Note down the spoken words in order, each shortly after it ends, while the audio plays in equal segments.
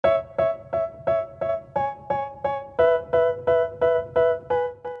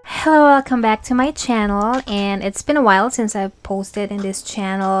Hello, welcome back to my channel, and it's been a while since I've posted in this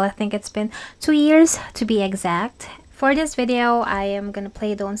channel. I think it's been 2 years to be exact. For this video, I am gonna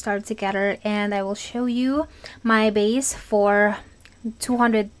play Don't Starve Together, and I will show you my base for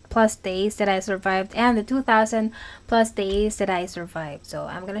 200 plus days that I survived and the 2000 plus days that I survived. So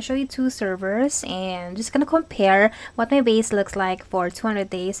I'm gonna show you two servers and just gonna compare what my base looks like for 200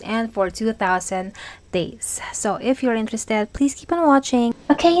 days and for 2000 days. So if you're interested, please keep on watching.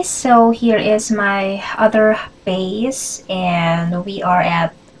 Okay, so here is my other base and we are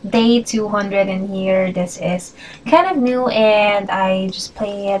at day 200 in here. This is kind of new and I just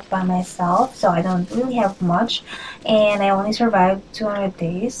play it by myself, so I don't really have much, and I only survived 200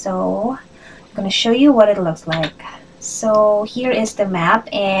 days, so I'm gonna show you what it looks like. So here is the map,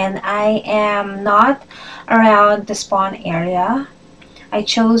 and I am not around the spawn area. I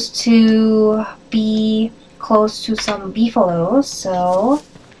chose to be close to some buffaloes, so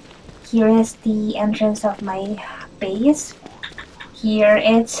here is the entrance of my base. Here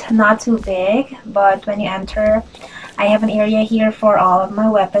it's not too big, but when you enter, I have an area here for all of my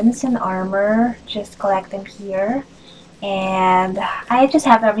weapons and armor. Just collect them here, and I just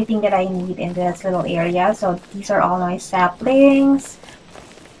have everything that I need in this little area. So these are all my saplings,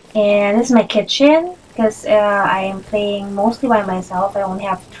 and this is my kitchen because I am playing mostly by myself. I only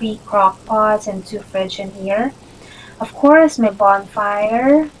have 3 crock pots and 2 fridge in here. Of course, my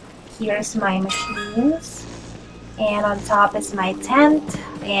bonfire. Here's my machines. And on top is my tent,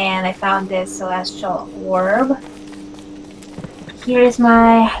 and I found this celestial orb. Here is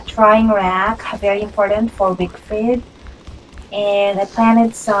my drying rack, very important for Wickfried. And I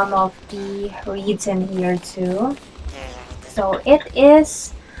planted some of the reeds in here too. So it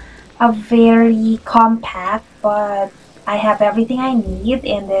is a very compact, but I have everything I need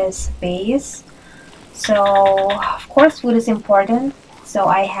in this base. So of course food is important. So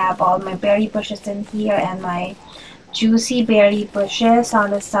I have all my berry bushes in here and my juicy berry bushes on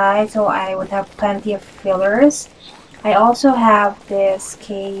the side, so I would have plenty of fillers. I also have this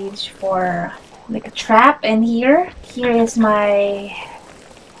cage for like a trap in here. Here is my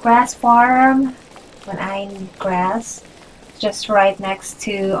grass farm when I need grass, just right next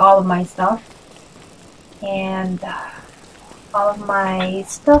to all of my stuff. And all of my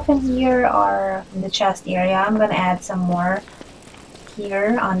stuff in here are in the chest area. I'm gonna add some more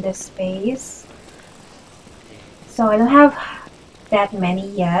here on this space. So I don't have that many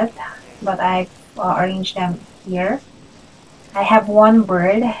yet, but I've arranged them here. I have 1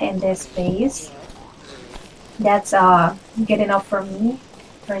 bird in this space. That's good enough for me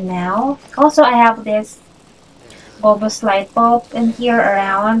for now. Also, I have this bulbous light bulb in here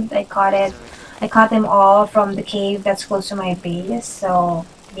around. I caught them all from the cave that's close to my base, so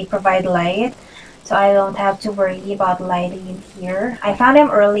they provide light. So I don't have to worry about lighting in here. I found them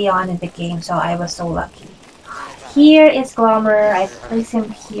early on in the game, so I was so lucky. Here is Glommer. I place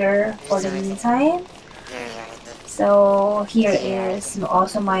him here for the meantime. So here is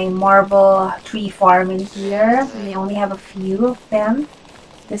also my marble tree farm in here. I only have a few of them.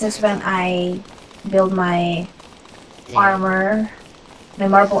 This is when I build my armor, my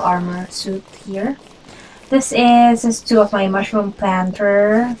marble armor suit here. This is 2 of my mushroom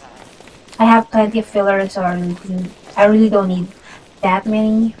planter. I have plenty of fillers, so I really don't need that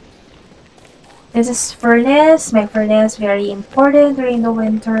many. This is furnace. My furnace very important during the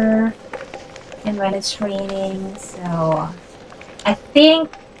winter and when it's raining. So I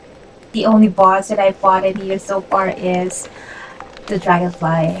think the only boss that I fought in here so far is the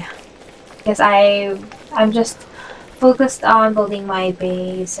dragonfly, because I'm just focused on building my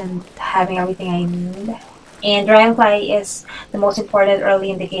base and having everything I need. And dragonfly is the most important early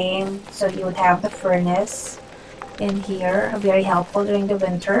in the game, so you would have the furnace in here, very helpful during the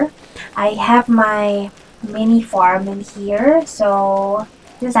winter. I have my mini farm in here, so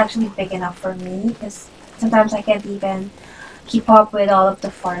this is actually big enough for me because sometimes I can't even keep up with all of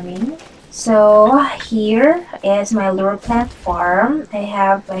the farming. So here is my lure plant farm. I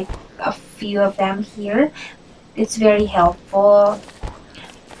have like a few of them here. It's very helpful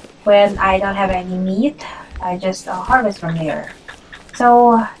when I don't have any meat. I just harvest from there.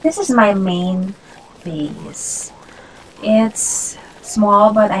 So this is my main base. It's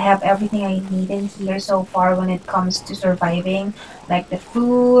small, but I have everything I need in here so far when it comes to surviving, like the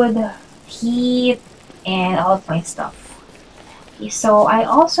food, heat, and all of my stuff. Okay, so I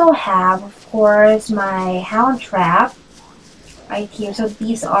also have, of course, my hound trap right here. So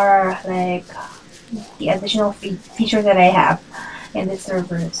these are like the additional feature that I have in the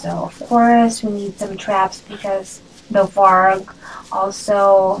server. So of course we need some traps because the Varg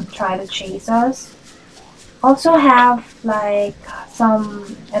also try to chase us. Also have like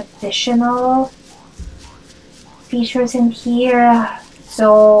some additional features in here.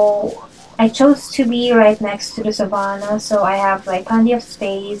 So I chose to be right next to the savanna, so I have like plenty of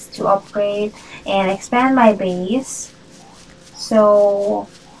space to upgrade and expand my base. So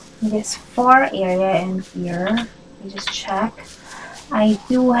this far area in here, let me just check. I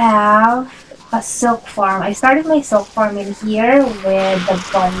do have a silk farm. I started my silk farm in here with the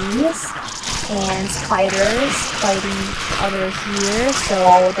bunnies and spiders fighting each other here. So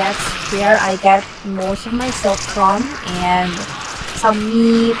that's where I get most of my silk from, and some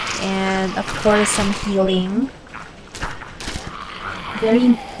meat, and of course some healing. Very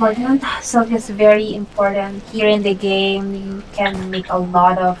important. Silk is very important here in the game. You can make a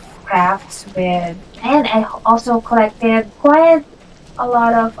lot of crafts with, and I also collected quite a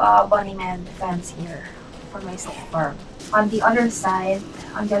lot of bunnyman defense here for my silk farm. On the other side,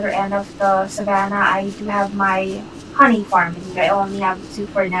 on the other end of the savanna, I do have my honey farm. I only have two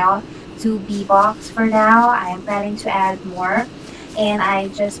for now, two bee box for now. I am planning to add more, and I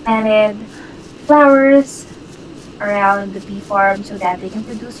just planted flowers around the bee farm so that they can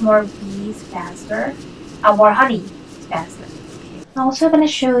produce more bees faster, more honey faster. I'm also gonna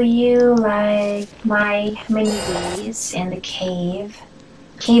show you like my mini base in the cave.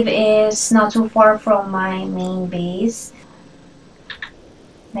 Cave is not too far from my main base,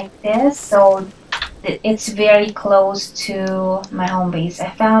 like this, so it's very close to my home base. I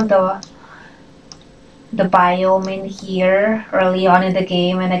found the biome in here early on in the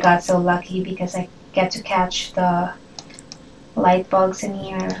game, and I got so lucky because I get to catch the light bugs in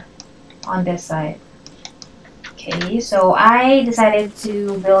here on this side. Okay, so I decided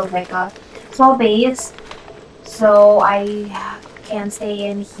to build like a small base so I can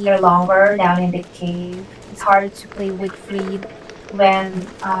stay in here longer down in the cave. It's hard to play Wigfried when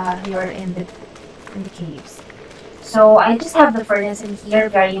you're in the caves. So I just have the furnace in here,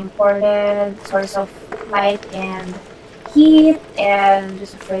 very important source of light and heat, and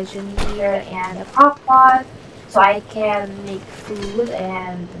just a fridge in here and a crock pot so I can make food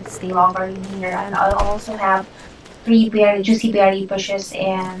and stay longer in here. And I'll also have 3 juicy berry bushes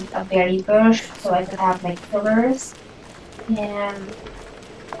and a berry bush so I could have like fillers. And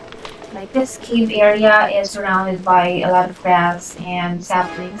like this cave area is surrounded by a lot of grass and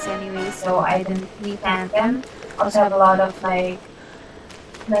saplings anyway, so I didn't replant them. Also have a lot of like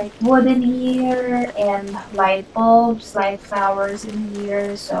wood in here and light bulbs, light flowers in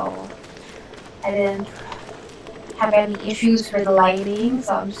here, so I didn't have any issues with the lighting.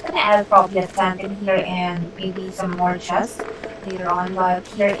 So I'm just gonna add probably a tent in here and maybe some more chests later on. But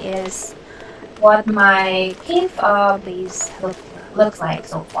here is what my cave base looks like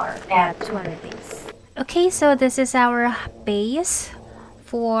so far at 200 days. Okay, so this is our base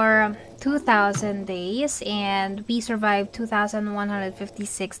for 2000 days, and we survived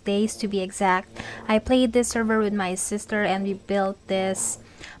 2156 days to be exact. I played this server with my sister and we built this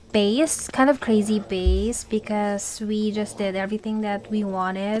base, kind of crazy base, because we just did everything that we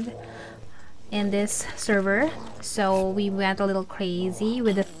wanted in this server. So we went a little crazy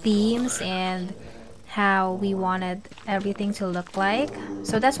with the themes and how we wanted everything to look like.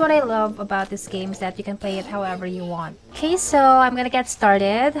 So that's what I love about this game, is that you can play it however you want. Okay, so I'm gonna get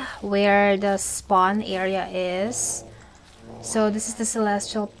started where the spawn area is. So this is the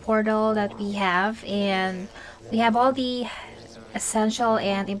celestial portal that we have, and we have all the essential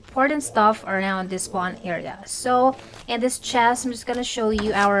and important stuff around this spawn area. So in this chest, I'm just gonna show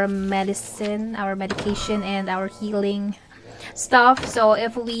you our medicine, our medication, and our healing stuff. So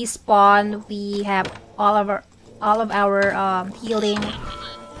if we spawn, we have all of our healing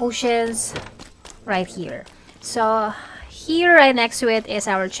potions right here. So here right next to it is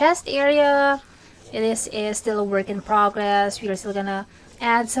our chest area. This is still a work in progress. We are still gonna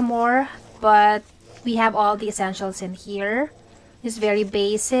add some more, but we have all the essentials in here. It's very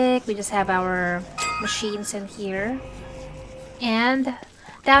basic. We just have our machines in here, and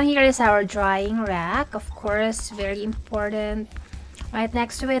down here is our drying rack, of course, very important. Right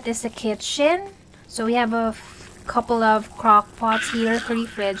next to it is the kitchen. So we have a couple of crock pots here, 3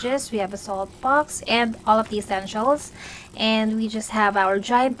 fridges, we have a salt box, and all of the essentials. And we just have our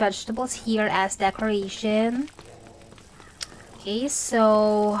giant vegetables here as decoration. Okay,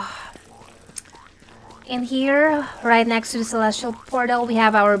 so in here, right next to the celestial portal, we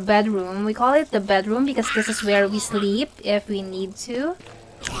have our bedroom. We call it the bedroom because this is where we sleep if we need to.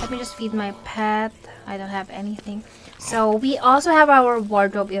 Let me just feed my pet. I don't have anything. So we also have our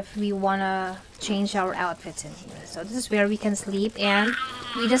wardrobe if we wanna change our outfits in here. So this is where we can sleep, and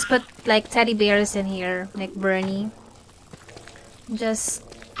we just put like teddy bears in here, like Bernie, just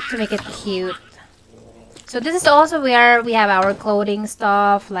to make it cute. So this is also where we have our clothing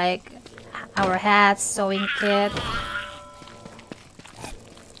stuff, like our hats, sewing kit,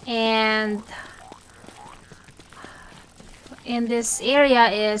 and in this area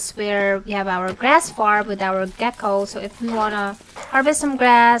is where we have our grass farm with our gecko. So if we want to harvest some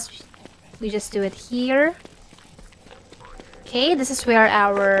grass, we just do it here. Okay, this is where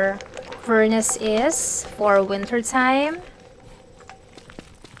our furnace is for winter time.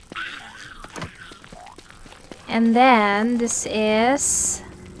 And then this is,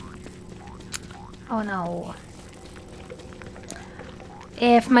 oh no,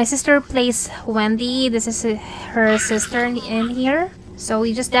 if my sister plays Wendy, this is her sister in here. So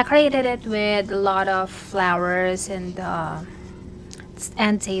we just decorated it with a lot of flowers and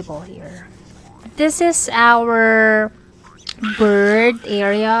end table here. This is our bird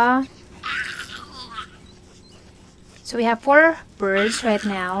area. So we have 4 birds right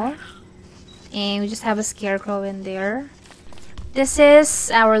now, and we just have a scarecrow in there. This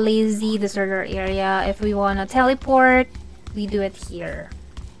is our lazy deserter area. If we want to teleport, we do it here.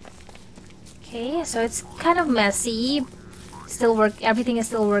 Okay, so it's kind of messy. Everything is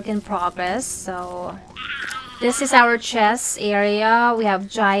still work in progress. So this is our chest area. We have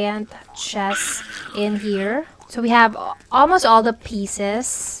giant chests in here. So we have almost all the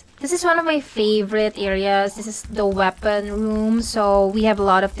pieces. This is one of my favorite areas. This is the weapon room. So we have a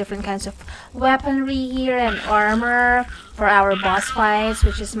lot of different kinds of weaponry here and armor for our boss fights,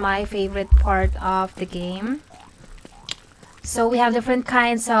 which is my favorite part of the game. So we have different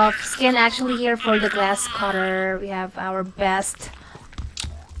kinds of skin actually here for the glass cutter. We have our best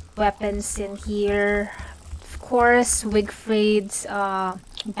weapons in here. Of course, Wigfrid's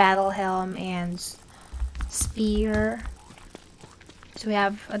battle helm and spear. So we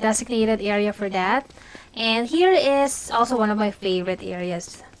have a designated area for that. And here is also one of my favorite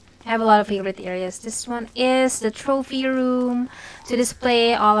areas. I have a lot of favorite areas. This one is the trophy room to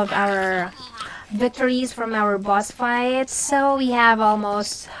display all of our victories from our boss fights. So we have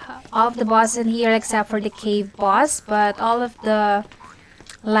almost all of the boss in here except for the cave boss, but all of the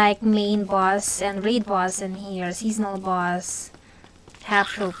like main boss and raid boss in here, seasonal boss, have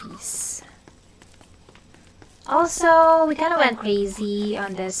trophies. Also, we kind of went crazy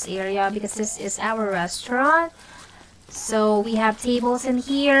on this area because this is our restaurant. So we have tables in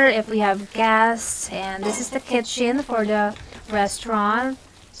here if we have guests, and this is the kitchen for the restaurant.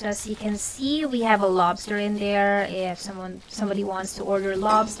 So as you can see, we have a lobster in there if somebody wants to order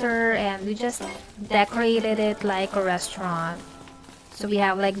lobster, and we just decorated it like a restaurant. So we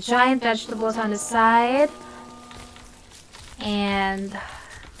have like giant vegetables on the side, and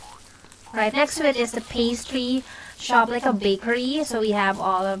right next to it is the pastry shop, like a bakery. So we have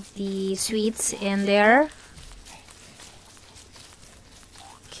all of the sweets in there.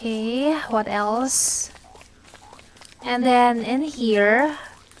 Okay, what else? And then in here,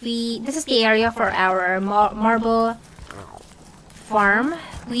 this is the area for our marble farm.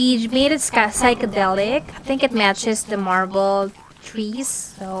 We made it psychedelic. I think it matches the marble trees.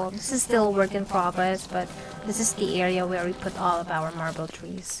 So this is still work in progress, but this is the area where we put all of our marble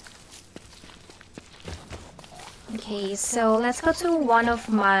trees. Okay, so let's go to one of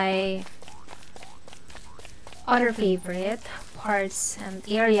my other favorite parts and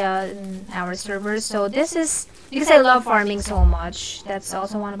area in our server. So this is because I love farming so much. That's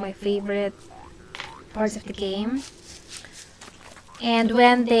also one of my favorite parts of the game. And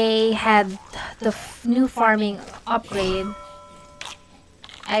when they had the new farming upgrade,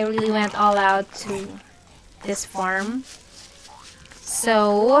 I really went all out to this farm.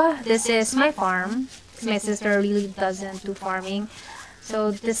 So this is my farm. My sister really doesn't do farming. So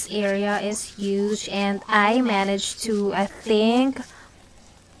this area is huge, and I managed to, I think,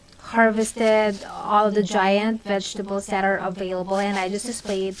 harvested all the giant vegetables that are available, and I just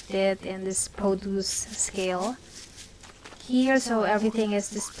displayed it in this produce scale here. So everything is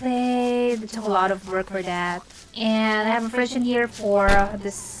displayed. It took a lot of work for that. And I have a fridge in here for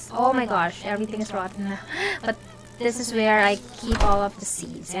this. Oh my gosh, everything is rotten. But this is where I keep all of the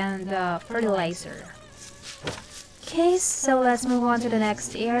seeds and the fertilizer. Okay, so let's move on to the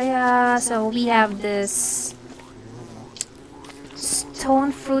next area. So we have this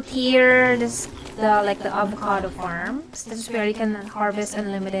stone fruit here. This is the avocado farm. So this is where you can harvest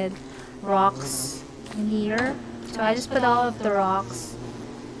unlimited rocks in here. So I just put all of the rocks,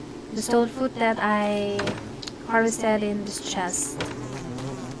 the stone fruit that I harvested in this chest.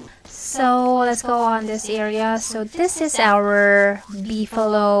 So let's go on this area. So this is our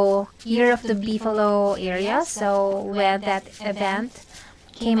Beefalo, Year of the Beefalo area. So when that event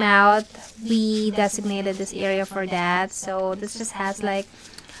came out, we designated this area for that. So this just has like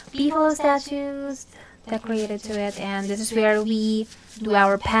beefalo statues, decorated to it, and this is where we do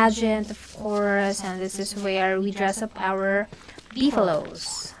our pageant, of course, and this is where we dress up our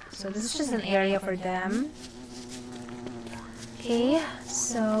beefaloes. So this is just an area for them. Okay,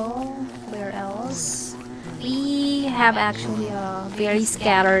 so where else? We have actually a very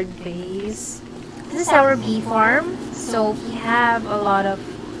scattered base. This is our bee farm, so we have a lot of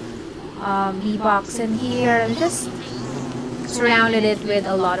bee box in here. Just surrounded it with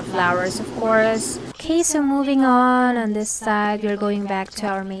a lot of flowers, of course. Okay, so moving on this side, we're going back to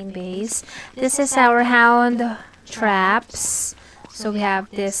our main base. This is our hound traps. So we have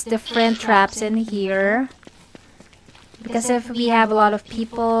these different traps in here. Because if we have a lot of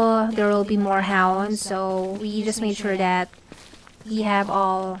people, there will be more hounds. So we just made sure that we have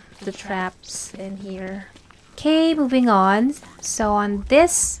all the traps in here. Okay, moving on. So on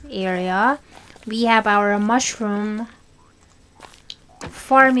this area, we have our mushroom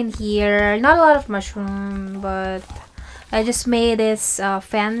farm in here. Not a lot of mushroom, but I just made this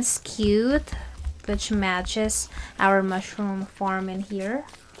fence cute, which matches our mushroom farm in here.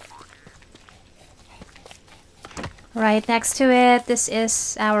 Right next to it, this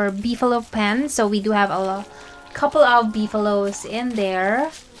is our beefalo pen. So we do have a couple of beefaloes in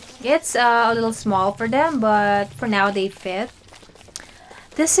there. It's a little small for them, but for now they fit.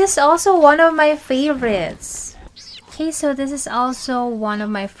 This is also one of my favorites. Okay, so this is also one of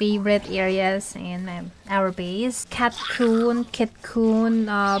my favorite areas in our base. Kitcoon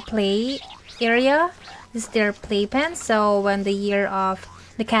play area. This is their playpen. So when the year of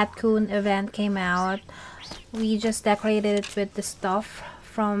the Kitcoon event came out, we just decorated it with the stuff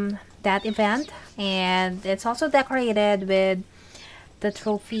from that event, and it's also decorated with the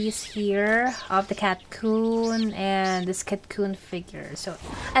trophies here of the Kitcoon and this Kitcoon figure. So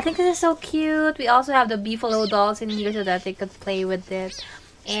I think this is so cute. We also have the beefalo dolls in here so that they could play with it.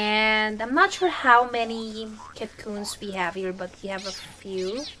 And I'm not sure how many Kitcoons we have here, but we have a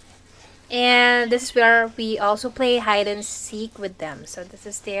few. And this is where we also play hide and seek with them. So this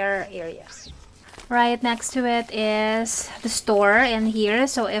is their area. Right next to it is the store in here.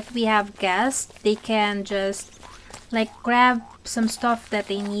 So if we have guests, they can just like grab some stuff that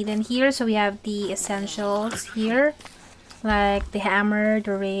they need in here. So we have the essentials here, like the hammer,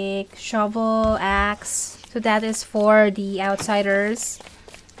 the rake, shovel, axe. So that is for the outsiders.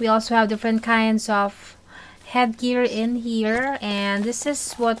 We also have different kinds of headgear in here, and this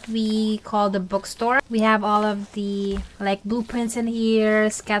is what we call the bookstore. We have all of the like blueprints in here,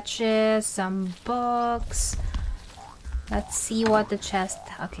 sketches, some books. Let's see what the chest,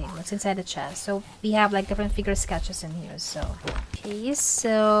 okay, what's inside the chest. So we have like different figure sketches in here. So okay,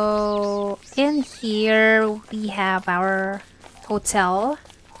 so in here we have our hotel.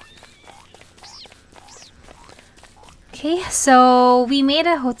 Okay, so we made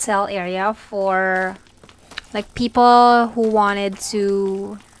a hotel area for like people who wanted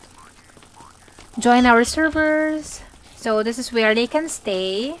to join our servers. So this is where they can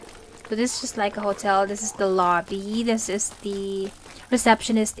stay. So this is just like a hotel. This is the lobby. This is the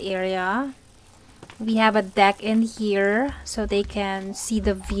receptionist area. We have a deck in here so they can see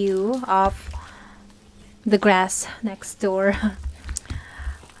the view of the grass next door.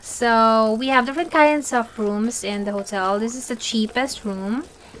 So we have different kinds of rooms in the hotel. This is the cheapest room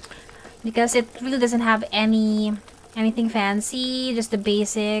because it really doesn't have anything fancy, just the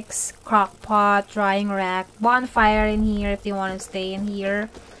basics: crock pot, drying rack, bonfire in here if you want to stay in here.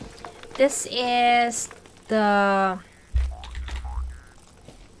 This is the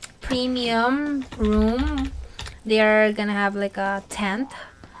premium room. They're gonna have like a tent,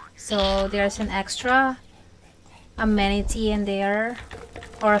 so there's an extra amenity in there,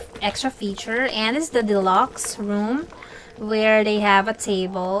 or extra feature. And this is the deluxe room, where they have a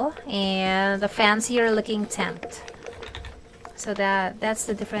table and a fancier looking tent. So that's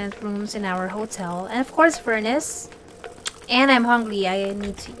the different rooms in our hotel. And of course furnace. And I'm hungry, I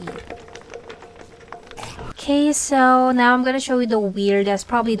need to eat. Okay, so now I'm gonna show you the weirdest,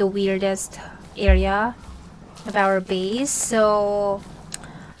 probably the weirdest area of our base. So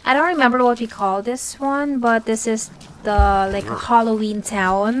I don't remember what we call this one, but this is the like Halloween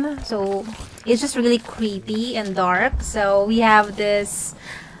town. So it's just really creepy and dark. So we have this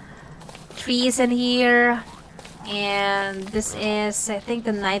trees in here, and this is, I think,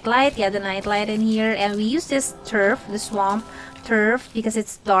 the nightlight. Yeah, the nightlight in here. And we use this turf, the swamp turf, because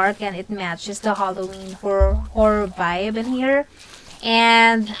it's dark and it matches the Halloween horror vibe in here.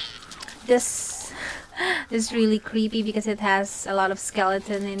 And this is really creepy because it has a lot of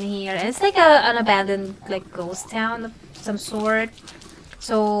skeleton in here. And it's like an abandoned like ghost town of some sort.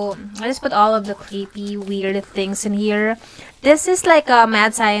 So I just put all of the creepy, weird things in here. This is like a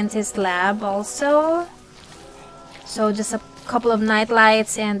mad scientist lab also. So just a couple of night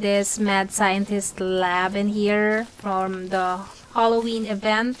lights and this mad scientist lab in here from the Halloween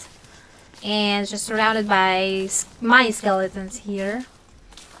event. And just surrounded by my skeletons here.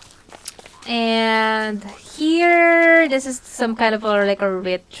 And here, this is some kind of like a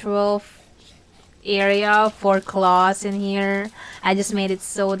ritual area for claws in here. I just made it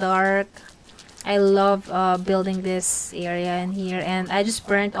so dark. I love building this area in here, and I just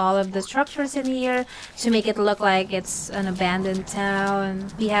burnt all of the structures in here to make it look like it's an abandoned town.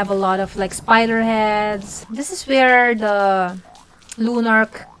 We have a lot of like spider heads. This is where the lunar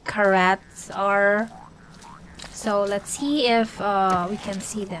carats are. So let's see if we can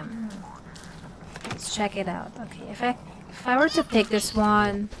see them. Let's check it out. Okay, if I were to pick this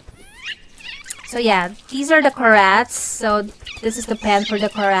one. So yeah, these are the carats. So this is the pen for the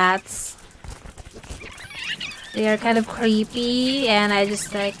carats. They are kind of creepy, and I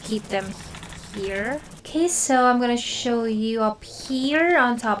just like keep them here. Okay, so I'm gonna show you up here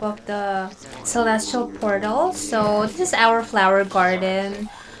on top of the celestial portal. So this is our flower garden.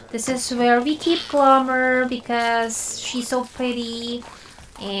 This is where we keep Glommer because she's so pretty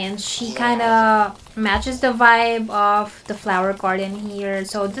and she kind of matches the vibe of the flower garden here.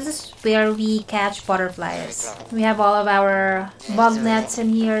 So this is where we catch butterflies. We have all of our bug nets in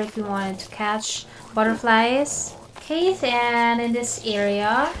here if you wanted to catch butterflies. Okay, and in this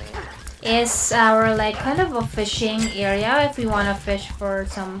area is our like kind of a fishing area if we want to fish for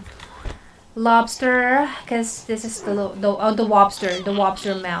some lobster, because this is the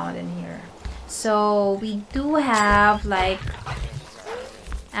lobster mound in here. So we do have like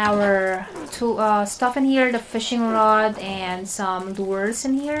our stuff in here, the fishing rod and some lures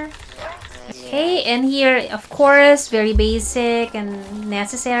in here. Okay, in here, of course, very basic and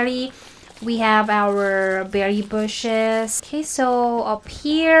necessary, we have our berry bushes. Okay, so up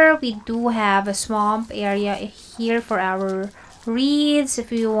here we do have a swamp area here for our reeds.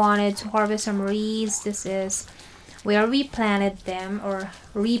 If you wanted to harvest some reeds, this is where we planted them or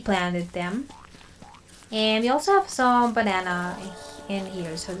replanted them. And we also have some banana in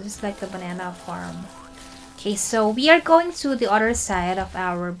here, so this is like a banana farm. Okay, so we are going to the other side of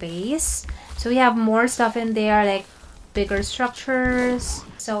our base. So we have more stuff in there, like bigger structures.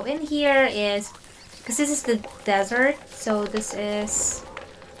 So in here is, because this is the desert, so this is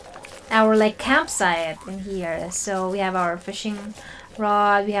our like campsite in here. So we have our fishing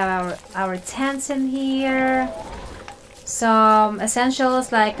rod, we have our tents in here, some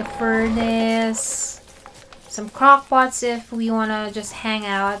essentials like a furnace, some crock pots if we want to just hang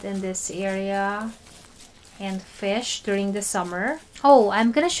out in this area and fish during the summer. Oh,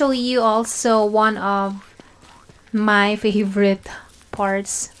 I'm gonna show you also one of my favorite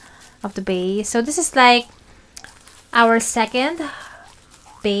parts of the base. So this is like our second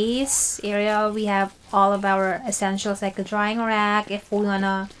base area. We have all of our essentials like the drying rack if we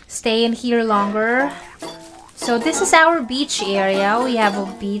wanna stay in here longer. So this is our beach area. We have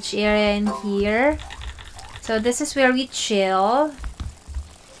a beach area in here. So this is where we chill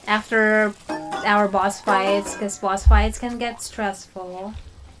after our boss fights, because boss fights can get stressful.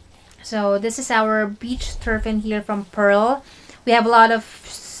 So this is our beach turf in here from Pearl. We have a lot of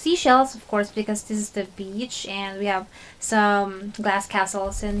seashells, of course, because this is the beach, and we have some glass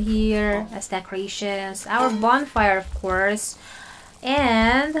castles in here as decorations. Our bonfire, of course,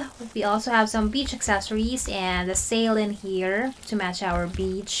 and we also have some beach accessories and a sail in here to match our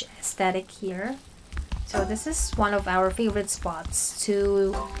beach aesthetic here. So this is one of our favorite spots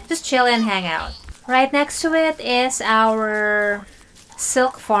to just chill and hang out. Right next to it is our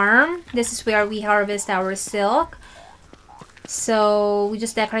silk farm. This is where we harvest our silk. So we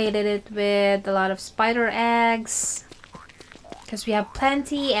just decorated it with a lot of spider eggs because we have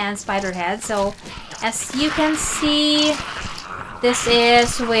plenty, and spider heads. So as you can see, this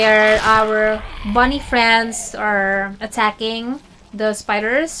is where our bunny friends are attacking the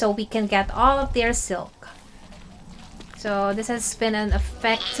spiders so we can get all of their silk. So this has been an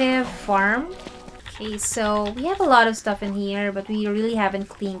effective farm. Okay, so we have a lot of stuff in here, but we really haven't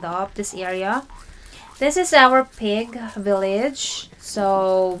cleaned up this area. This is our pig village.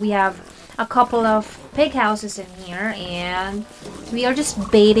 So we have a couple of pig houses in here, and we are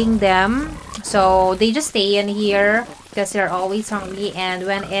just baiting them. So they just stay in here because they're always hungry, and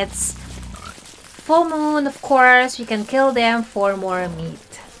when it's full moon, of course, we can kill them for more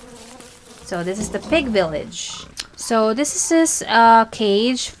meat. So this is the pig village. So this is a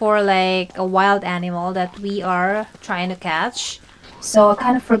cage for like a wild animal that we are trying to catch. So I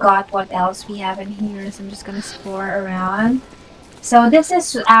kind of forgot what else we have in here, so I'm just gonna explore around. So this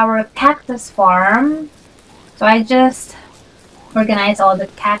is our cactus farm. So I just organize all the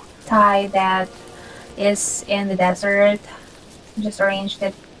cacti that is in the desert. Just arranged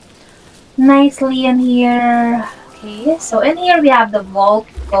it nicely in here. Okay, so in here we have the Volk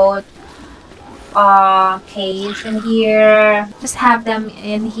goat cage in here. Just have them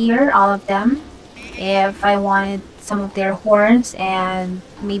in here, all of them. If I wanted some of their horns and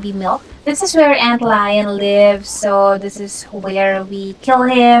maybe milk. This is where Antlion lives, so this is where we kill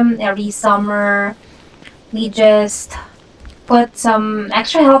him every summer. We just put some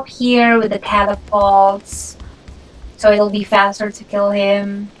extra help here with the catapults, so it'll be faster to kill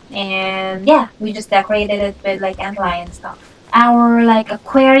him. And yeah, we just decorated it with like Antlion stuff. Our like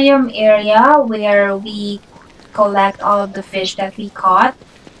aquarium area where we collect all of the fish that we caught.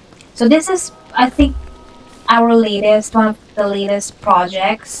 So this is, I think, our latest, one of the latest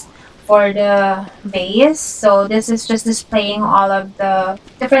projects for the base. So this is just displaying all of the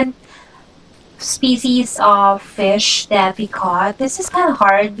different species of fish that we caught. This is kind of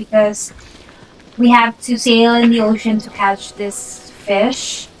hard because we have to sail in the ocean to catch this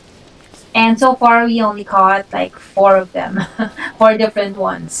fish. And so far we only caught like 4 of them. 4 different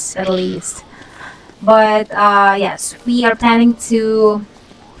ones at least. But yes, we are planning to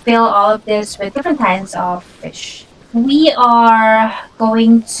fill all of this with different kinds of fish. We are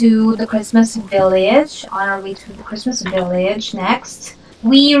going to the Christmas village, on our way to the Christmas village next.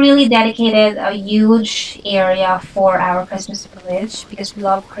 We really dedicated a huge area for our Christmas village because we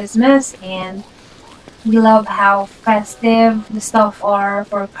love Christmas and we love how festive the stuff are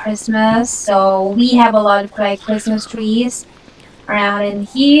for Christmas. So we have a lot of like Christmas trees around in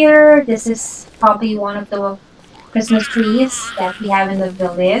here. This is probably one of the Christmas trees that we have in the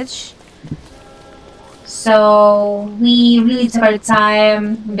village. So we really took our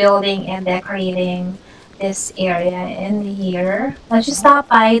time building and decorating this area in here. Let's just stop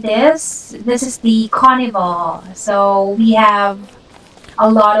by this. This is the carnival. So we have a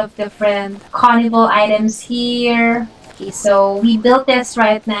lot of different carnival items here. Okay, so we built this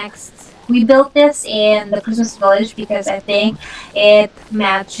right next. We built this in the Christmas village because I think it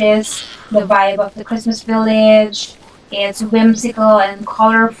matches the vibe of the Christmas village. It's whimsical and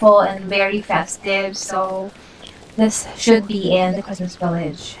colorful and very festive, so this should be in the Christmas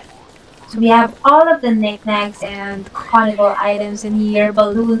village. So we have all of the knickknacks and carnival items in here,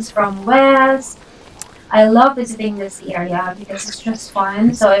 balloons from West. I love visiting this area because it's just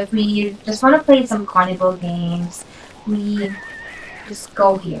fun. So if we just want to play some carnival games, we just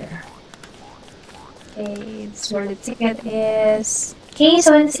go here. Okay, this is where the ticket is. Okay,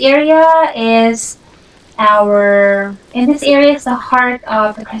 so in this area is this area is the heart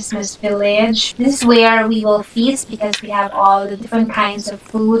of the Christmas village. This is where we will feast because we have all the different kinds of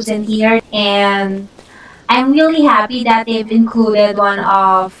foods in here. And I'm really happy that they've included one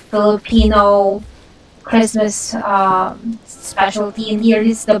of Filipino Christmas specialty in here.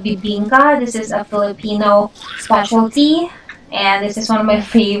 This is the bibingka. This is a Filipino specialty. And this is one of my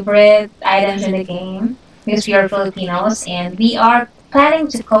favorite items in the game because we are Filipinos and we are planning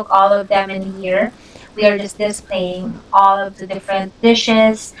to cook all of them in here. We are just displaying all of the different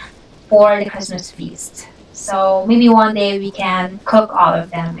dishes for the Christmas feast. So maybe one day we can cook all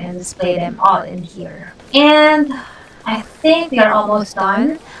of them and display them all in here. And I think we are almost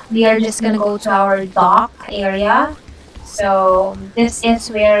done. We are just gonna go to our dock area. So this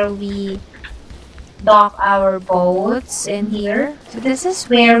is where we dock our boats in here. So this is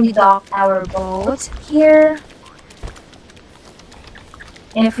where we dock our boats here.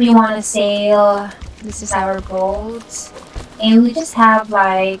 If we want to sail, this is our boat. And we just have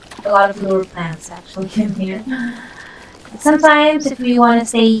like a lot of lure plants actually in here. Sometimes if we want to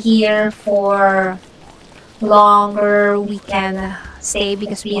stay here for longer, we can stay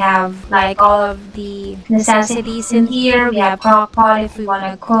because we have like all of the necessities in here. We have crock pot if we want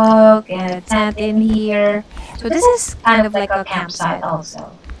to cook and a tent in here. So this is kind of like a campsite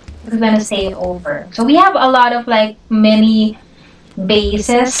also if we want to stay over. So we have a lot of like mini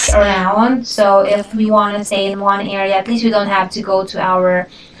bases around, so if we want to stay in one area, at least we don't have to go to our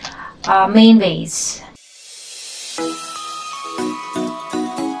main base.